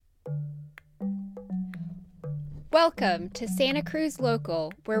Welcome to Santa Cruz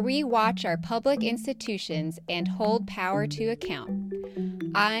Local, where we watch our public institutions and hold power to account.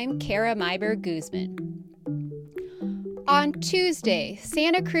 I'm Kara Myberg Guzman. On Tuesday,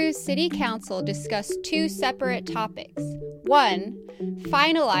 Santa Cruz City Council discussed two separate topics. One,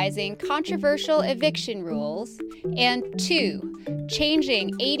 finalizing controversial eviction rules, and two,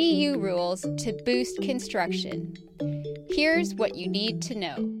 changing ADU rules to boost construction. Here's what you need to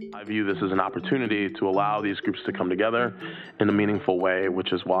know. I view this as an opportunity to allow these groups to come together in a meaningful way,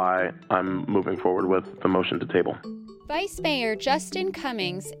 which is why I'm moving forward with the motion to table. Vice Mayor Justin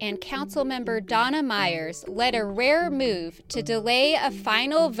Cummings and Councilmember Donna Myers led a rare move to delay a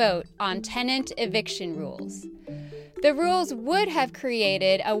final vote on tenant eviction rules. The rules would have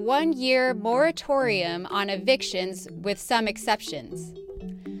created a one-year moratorium on evictions with some exceptions.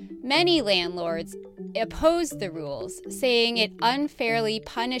 Many landlords opposed the rules, saying it unfairly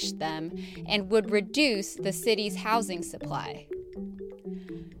punished them and would reduce the city's housing supply.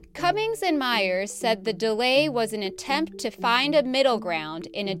 Cummings and Myers said the delay was an attempt to find a middle ground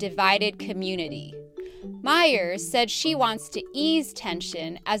in a divided community. Myers said she wants to ease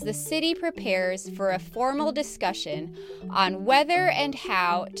tension as the city prepares for a formal discussion on whether and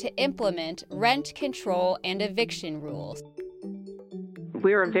how to implement rent control and eviction rules.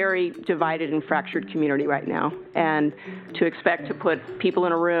 We're a very divided and fractured community right now, and to expect to put people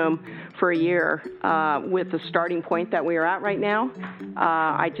in a room for a year with the starting point that we are at right now,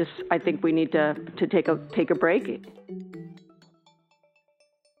 I think we need to take a break.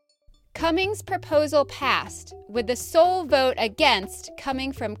 Cummings' proposal passed, with the sole vote against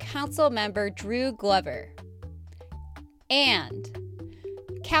coming from Councilmember Drew Glover. And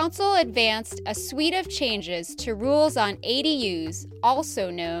Council advanced a suite of changes to rules on ADUs, also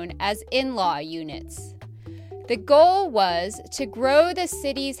known as in-law units. The goal was to grow the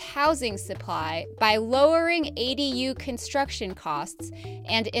city's housing supply by lowering ADU construction costs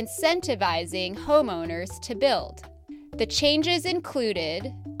and incentivizing homeowners to build. The changes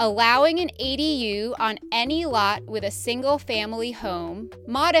included allowing an ADU on any lot with a single-family home,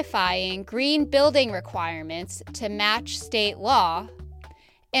 modifying green building requirements to match state law,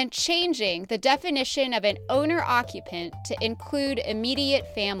 and changing the definition of an owner-occupant to include immediate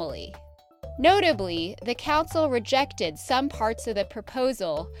family. Notably, the council rejected some parts of the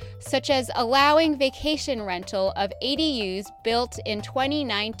proposal, such as allowing vacation rental of ADUs built in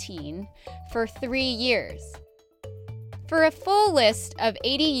 2019 for 3 years. For a full list of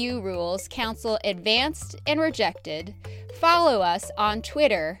ADU rules council advanced and rejected, follow us on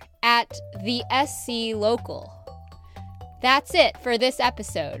Twitter @TheSCLocal. That's it for this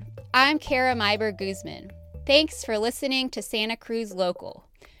episode. I'm Kara Myberg Guzman. Thanks for listening to Santa Cruz Local.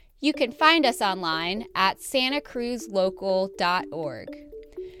 You can find us online at santacruzlocal.org.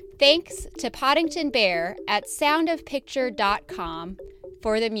 Thanks to Poddington Bear at soundofpicture.com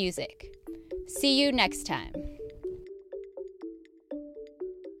for the music. See you next time.